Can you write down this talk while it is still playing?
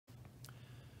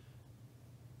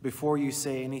Before you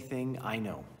say anything, I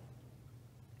know.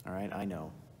 All right, I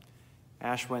know.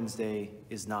 Ash Wednesday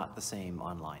is not the same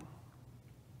online.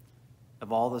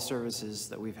 Of all the services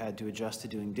that we've had to adjust to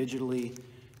doing digitally,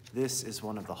 this is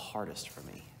one of the hardest for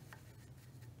me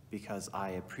because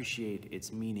I appreciate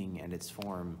its meaning and its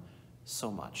form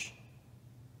so much.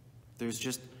 There's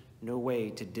just no way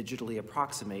to digitally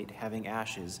approximate having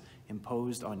ashes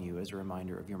imposed on you as a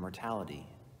reminder of your mortality,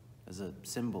 as a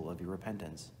symbol of your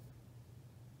repentance.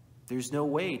 There's no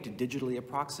way to digitally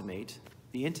approximate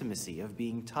the intimacy of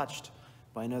being touched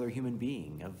by another human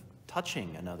being, of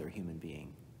touching another human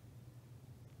being.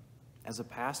 As a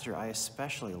pastor, I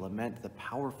especially lament the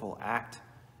powerful act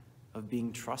of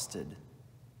being trusted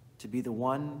to be the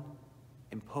one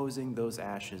imposing those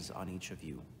ashes on each of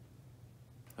you,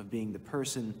 of being the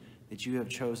person that you have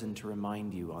chosen to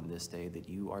remind you on this day that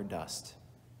you are dust,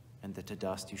 and that to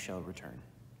dust you shall return.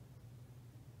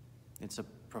 It's a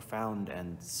profound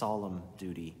and solemn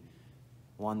duty,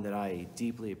 one that I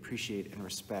deeply appreciate and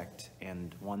respect,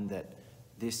 and one that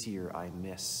this year I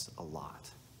miss a lot.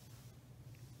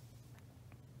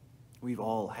 We've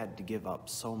all had to give up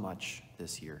so much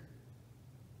this year.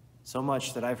 So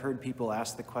much that I've heard people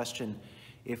ask the question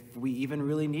if we even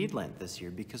really need Lent this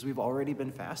year because we've already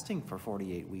been fasting for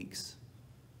 48 weeks.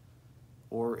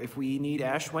 Or if we need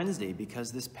Ash Wednesday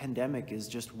because this pandemic is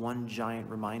just one giant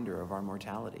reminder of our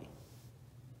mortality.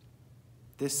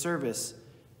 This service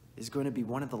is going to be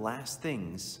one of the last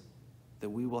things that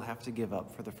we will have to give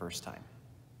up for the first time.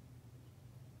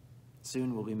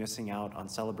 Soon we'll be missing out on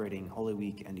celebrating Holy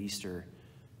Week and Easter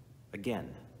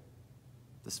again,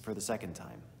 this for the second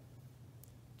time,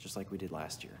 just like we did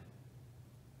last year.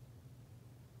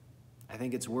 I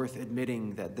think it's worth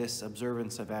admitting that this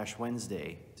observance of Ash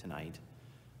Wednesday tonight,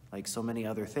 like so many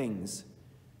other things,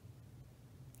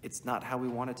 it's not how we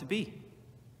want it to be.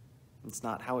 It's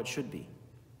not how it should be.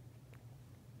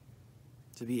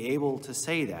 To be able to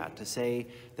say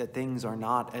that things are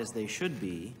not as they should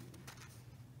be,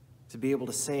 to be able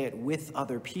to say it with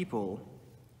other people,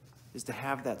 is to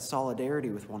have that solidarity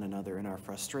with one another in our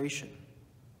frustration,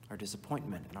 our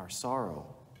disappointment, and our sorrow.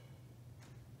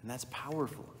 And that's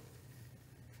powerful.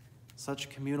 Such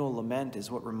communal lament is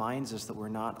what reminds us that we're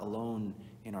not alone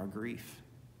in our grief.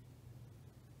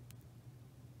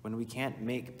 When we can't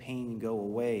make pain go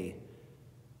away,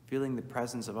 feeling the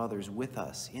presence of others with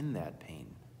us in that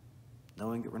pain,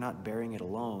 knowing that we're not bearing it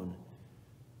alone,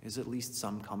 is at least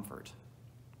some comfort.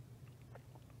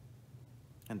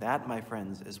 And that, my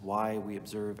friends, is why we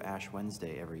observe Ash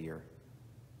Wednesday every year.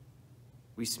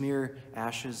 We smear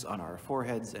ashes on our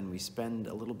foreheads and we spend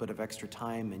a little bit of extra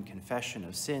time in confession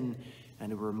of sin,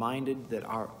 and we're reminded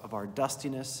of our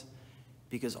dustiness,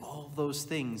 because all of those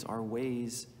things are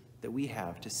ways that we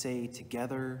have to say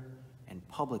together and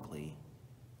publicly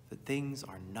that things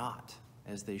are not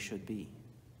as they should be.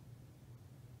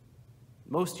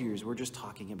 Most years we're just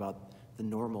talking about the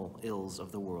normal ills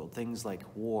of the world, things like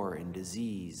war and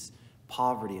disease,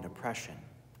 poverty and oppression,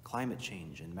 climate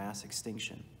change and mass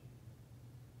extinction.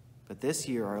 But this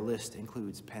year our list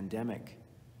includes pandemic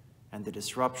and the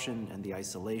disruption and the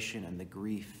isolation and the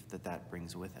grief that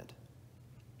brings with it.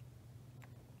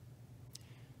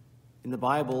 In the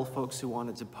Bible, folks who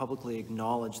wanted to publicly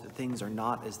acknowledge that things are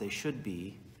not as they should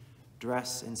be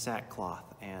dress in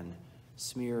sackcloth and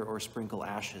smear or sprinkle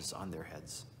ashes on their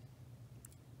heads.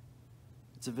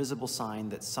 It's a visible sign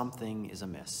that something is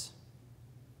amiss.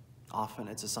 Often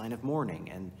it's a sign of mourning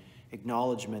and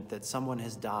acknowledgement that someone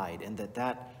has died and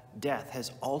that death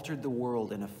has altered the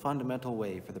world in a fundamental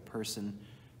way for the person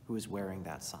who is wearing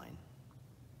that sign.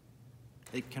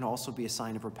 It can also be a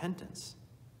sign of repentance,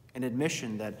 an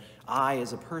admission that I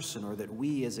as a person or that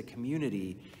we as a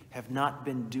community have not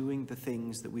been doing the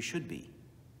things that we should be,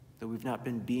 that we've not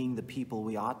been being the people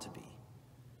we ought to be,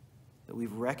 that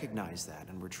we've recognized that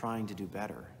and we're trying to do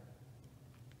better.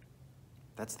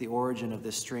 That's the origin of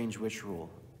this strange ritual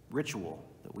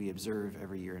that we observe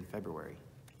every year in February.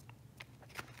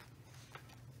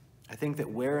 I think that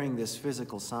wearing this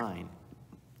physical sign,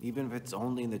 even if it's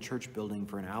only in the church building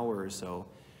for an hour or so,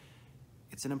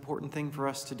 it's an important thing for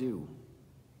us to do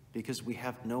because we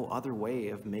have no other way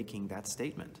of making that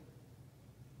statement.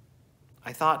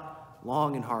 I thought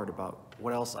long and hard about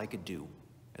what else I could do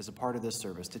as a part of this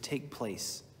service to take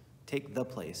the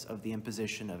place of the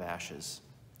imposition of ashes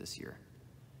this year.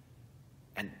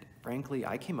 And frankly,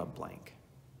 I came up blank.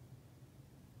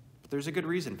 But there's a good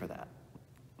reason for that.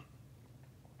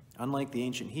 Unlike the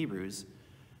ancient Hebrews,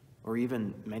 or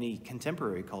even many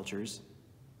contemporary cultures,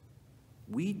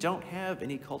 we don't have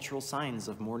any cultural signs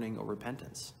of mourning or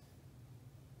repentance.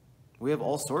 We have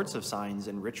all sorts of signs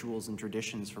and rituals and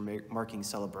traditions for marking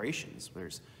celebrations.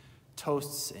 There's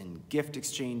toasts and gift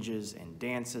exchanges and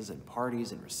dances and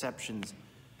parties and receptions.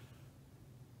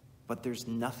 But there's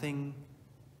nothing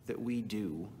that we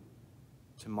do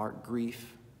to mark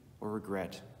grief or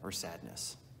regret or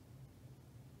sadness.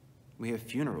 We have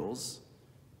funerals,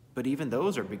 but even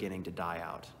those are beginning to die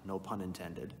out, no pun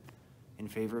intended, in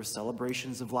favor of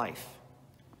celebrations of life,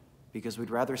 because we'd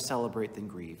rather celebrate than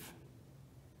grieve.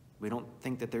 We don't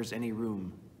think that there's any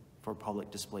room for public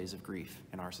displays of grief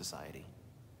in our society.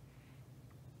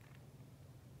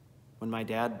 When my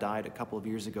dad died a couple of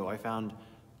years ago, I found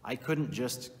I couldn't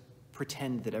just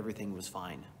pretend that everything was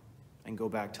fine and go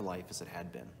back to life as it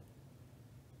had been.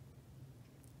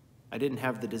 I didn't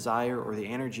have the desire or the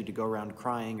energy to go around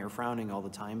crying or frowning all the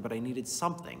time, but I needed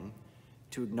something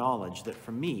to acknowledge that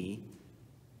for me,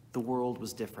 the world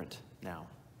was different now,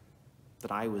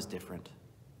 that I was different,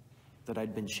 that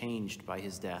I'd been changed by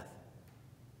his death.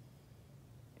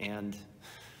 And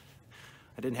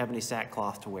I didn't have any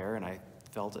sackcloth to wear, and I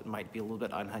felt it might be a little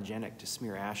bit unhygienic to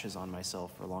smear ashes on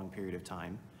myself for a long period of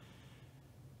time.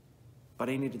 But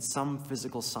I needed some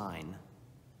physical sign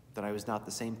that I was not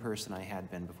the same person I had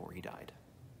been before he died.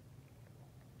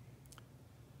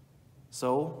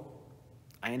 So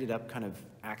I ended up kind of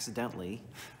accidentally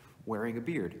wearing a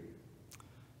beard.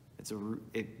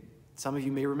 Some of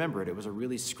you may remember it. It was a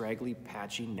really scraggly,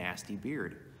 patchy, nasty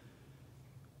beard.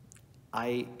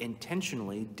 I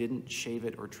intentionally didn't shave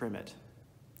it or trim it,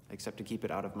 except to keep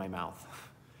it out of my mouth.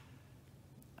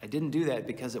 I didn't do that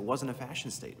because it wasn't a fashion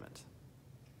statement.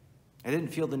 I didn't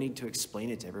feel the need to explain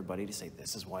it to everybody, to say,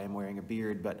 this is why I'm wearing a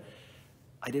beard, but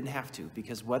I didn't have to,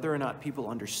 because whether or not people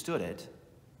understood it,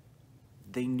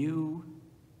 they knew,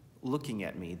 looking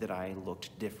at me, that I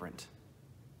looked different.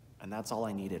 And that's all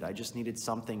I needed. I just needed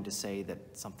something to say that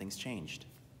something's changed.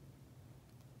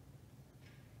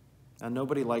 Now,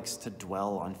 nobody likes to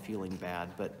dwell on feeling bad,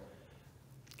 but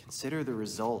consider the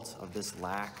result of this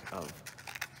lack of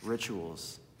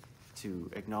rituals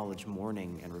to acknowledge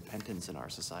mourning and repentance in our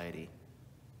society.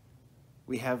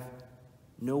 We have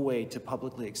no way to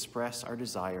publicly express our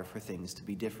desire for things to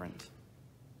be different,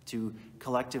 to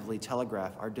collectively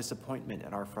telegraph our disappointment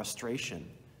and our frustration,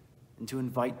 and to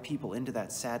invite people into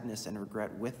that sadness and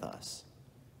regret with us.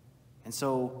 And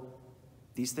so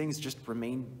these things just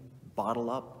remain bottled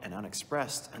up and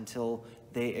unexpressed until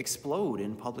they explode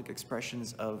in public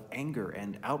expressions of anger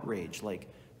and outrage,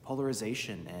 like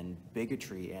polarization and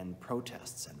bigotry and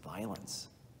protests and violence.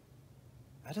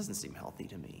 That doesn't seem healthy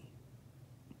to me.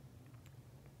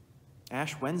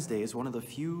 Ash Wednesday is one of the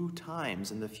few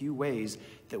times and the few ways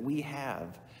that we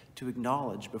have to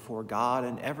acknowledge before God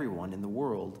and everyone in the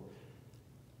world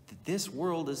that this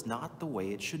world is not the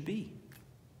way it should be.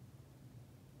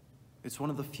 It's one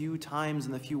of the few times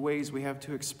and the few ways we have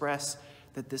to express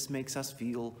that this makes us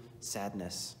feel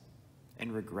sadness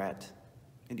and regret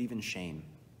and even shame.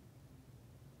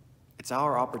 It's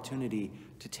our opportunity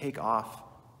to take off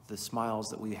the smiles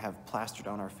that we have plastered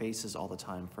on our faces all the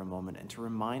time for a moment and to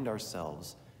remind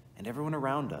ourselves and everyone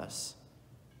around us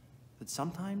that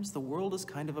sometimes the world is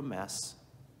kind of a mess,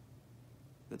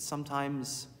 that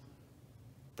sometimes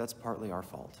that's partly our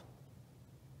fault.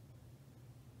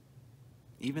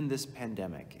 Even this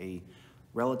pandemic, a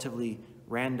relatively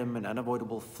random and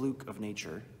unavoidable fluke of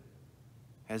nature,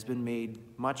 has been made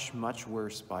much, much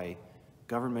worse by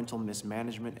governmental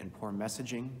mismanagement and poor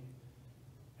messaging,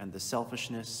 and the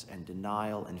selfishness and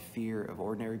denial and fear of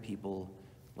ordinary people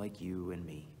like you and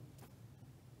me.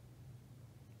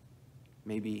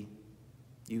 Maybe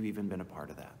you've even been a part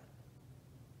of that.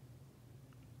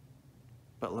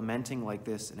 But lamenting like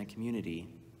this in a community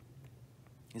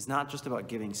is not just about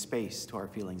giving space to our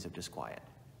feelings of disquiet.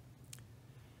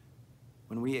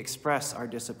 When we express our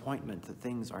disappointment that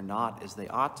things are not as they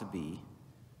ought to be,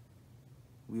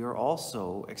 we are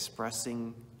also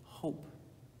expressing hope.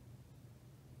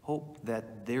 Hope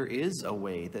that there is a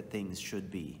way that things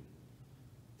should be,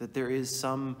 that there is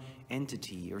some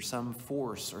entity or some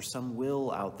force or some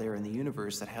will out there in the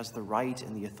universe that has the right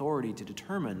and the authority to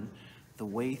determine the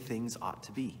way things ought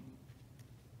to be.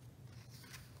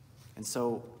 And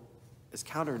so, as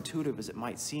counterintuitive as it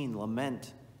might seem,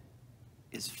 lament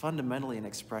is fundamentally an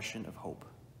expression of hope.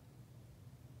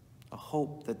 A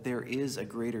hope that there is a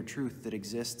greater truth that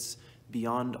exists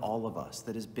beyond all of us,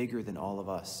 that is bigger than all of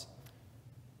us,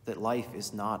 that life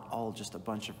is not all just a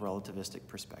bunch of relativistic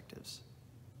perspectives.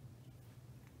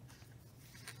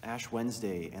 Ash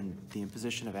Wednesday and the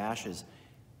imposition of ashes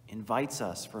invites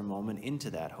us for a moment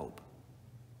into that hope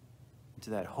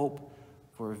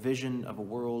for a vision of a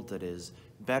world that is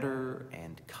better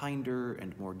and kinder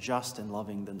and more just and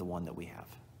loving than the one that we have.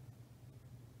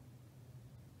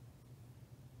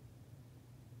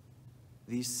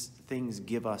 these things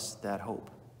give us that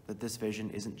hope that this vision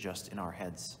isn't just in our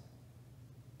heads,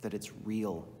 that it's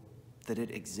real, that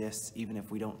it exists even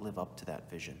if we don't live up to that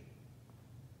vision.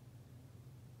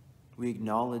 We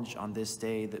acknowledge on this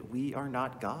day that we are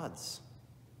not gods,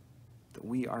 that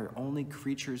we are only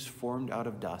creatures formed out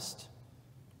of dust,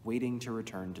 waiting to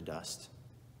return to dust.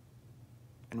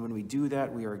 And when we do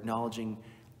that, we are acknowledging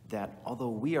that although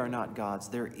we are not gods,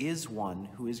 there is one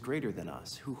who is greater than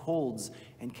us, who holds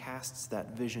and casts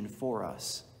that vision for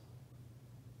us,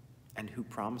 and who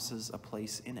promises a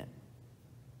place in it.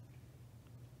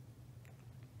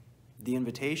 The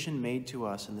invitation made to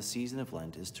us in the season of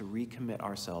Lent is to recommit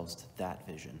ourselves to that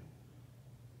vision,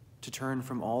 to turn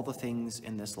from all the things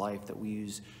in this life that we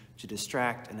use to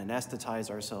distract and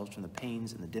anesthetize ourselves from the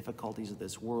pains and the difficulties of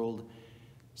this world,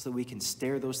 so that we can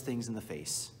stare those things in the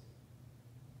face,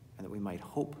 and that we might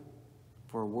hope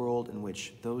for a world in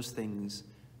which those things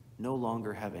no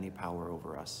longer have any power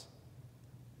over us.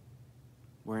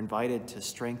 We're invited to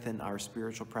strengthen our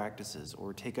spiritual practices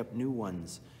or take up new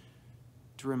ones,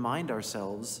 to remind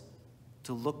ourselves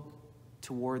to look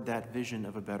toward that vision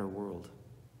of a better world.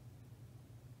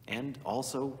 And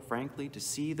also, frankly, to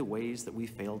see the ways that we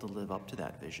fail to live up to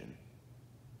that vision.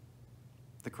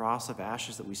 The cross of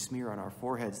ashes that we smear on our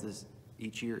foreheads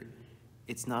each year,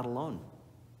 it's not alone.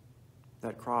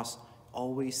 That cross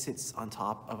always sits on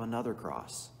top of another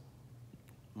cross,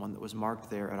 one that was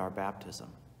marked there at our baptism.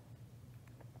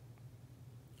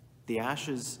 The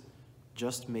ashes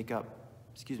just make up,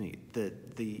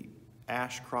 the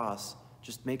ash cross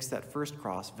just makes that first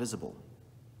cross visible,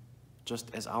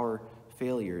 just as our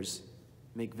failures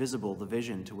make visible the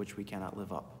vision to which we cannot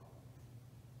live up.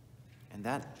 And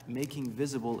that making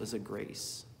visible is a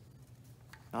grace,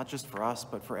 not just for us,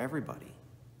 but for everybody.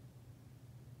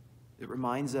 It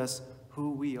reminds us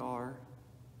who we are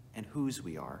and whose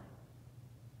we are.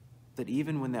 That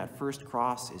even when that first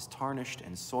cross is tarnished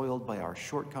and soiled by our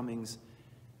shortcomings,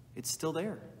 it's still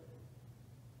there.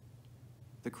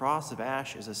 The cross of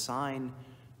ash is a sign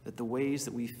that the ways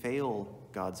that we fail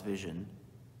God's vision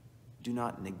do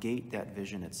not negate that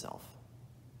vision itself,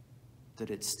 that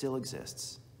it still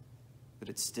exists, that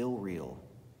it's still real,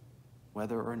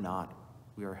 whether or not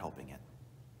we are helping it.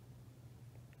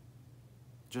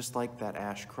 Just like that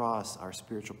ash cross, our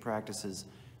spiritual practices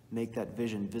make that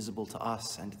vision visible to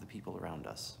us and to the people around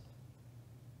us.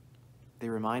 They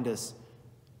remind us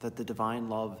that the divine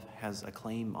love has a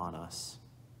claim on us.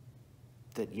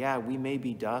 That, yeah, we may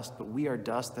be dust, but we are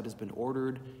dust that has been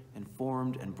ordered and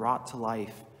formed and brought to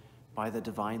life by the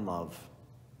divine love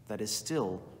that is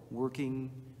still working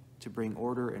to bring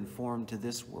order and form to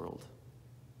this world,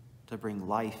 to bring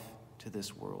life to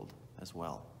this world as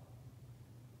well.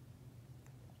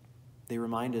 They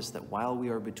remind us that while we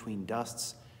are between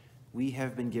dusts, we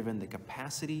have been given the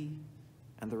capacity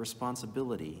and the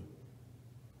responsibility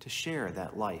to share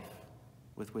that life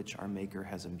with which our Maker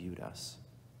has imbued us.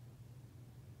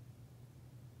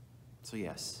 So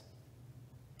yes,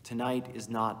 tonight is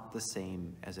not the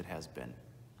same as it has been.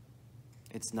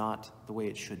 It's not the way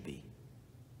it should be.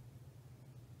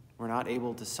 We're not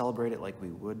able to celebrate it like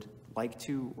we would like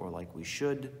to or like we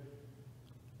should.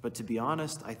 But to be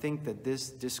honest, I think that this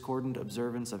discordant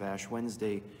observance of Ash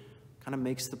Wednesday kind of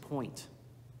makes the point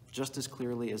just as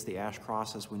clearly as the ash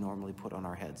crosses we normally put on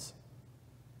our heads.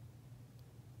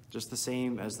 Just the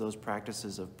same as those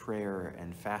practices of prayer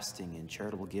and fasting and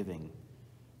charitable giving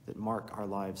that mark our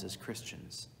lives as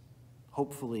Christians.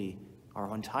 Hopefully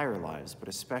our entire lives, but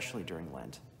especially during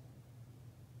Lent.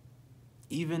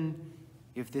 Even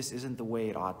if this isn't the way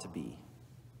it ought to be,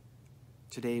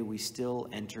 today we still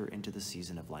enter into the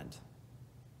season of Lent,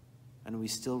 and we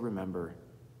still remember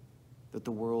that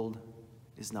the world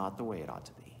is not the way it ought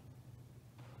to be,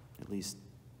 at least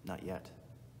not yet.